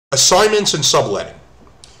Assignments and subletting.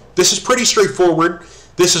 This is pretty straightforward.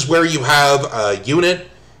 This is where you have a unit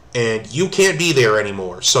and you can't be there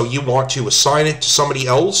anymore, so you want to assign it to somebody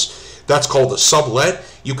else. That's called a sublet.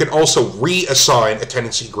 You can also reassign a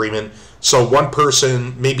tenancy agreement. So one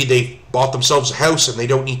person, maybe they bought themselves a house and they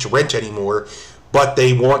don't need to rent anymore, but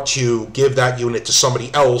they want to give that unit to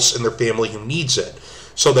somebody else in their family who needs it.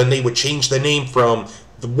 So then they would change the name from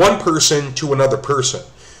the one person to another person.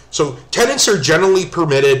 So tenants are generally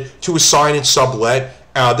permitted to assign and sublet.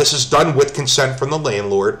 This is done with consent from the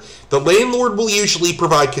landlord. The landlord will usually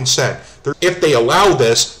provide consent. If they allow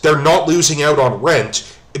this, they're not losing out on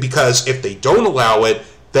rent, because if they don't allow it,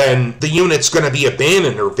 then the unit's going to be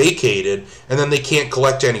abandoned or vacated, and then they can't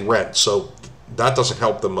collect any rent. So that doesn't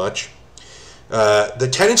help them much. The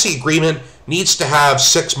tenancy agreement needs to have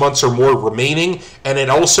 6 months or more remaining, and it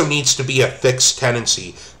also needs to be a fixed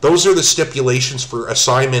tenancy. Those are the stipulations for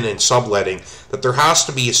assignment and subletting, that there has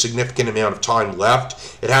to be a significant amount of time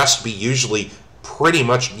left. It has to be usually pretty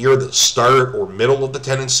much near the start or middle of the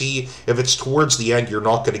tenancy. If it's towards the end, you're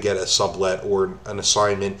not going to get a sublet or an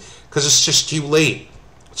assignment, because it's just too late.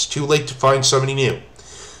 It's too late to find somebody new.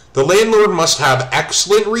 The landlord must have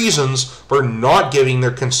excellent reasons for not giving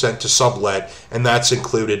their consent to sublet, and that's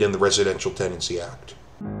included in the Residential Tenancy Act.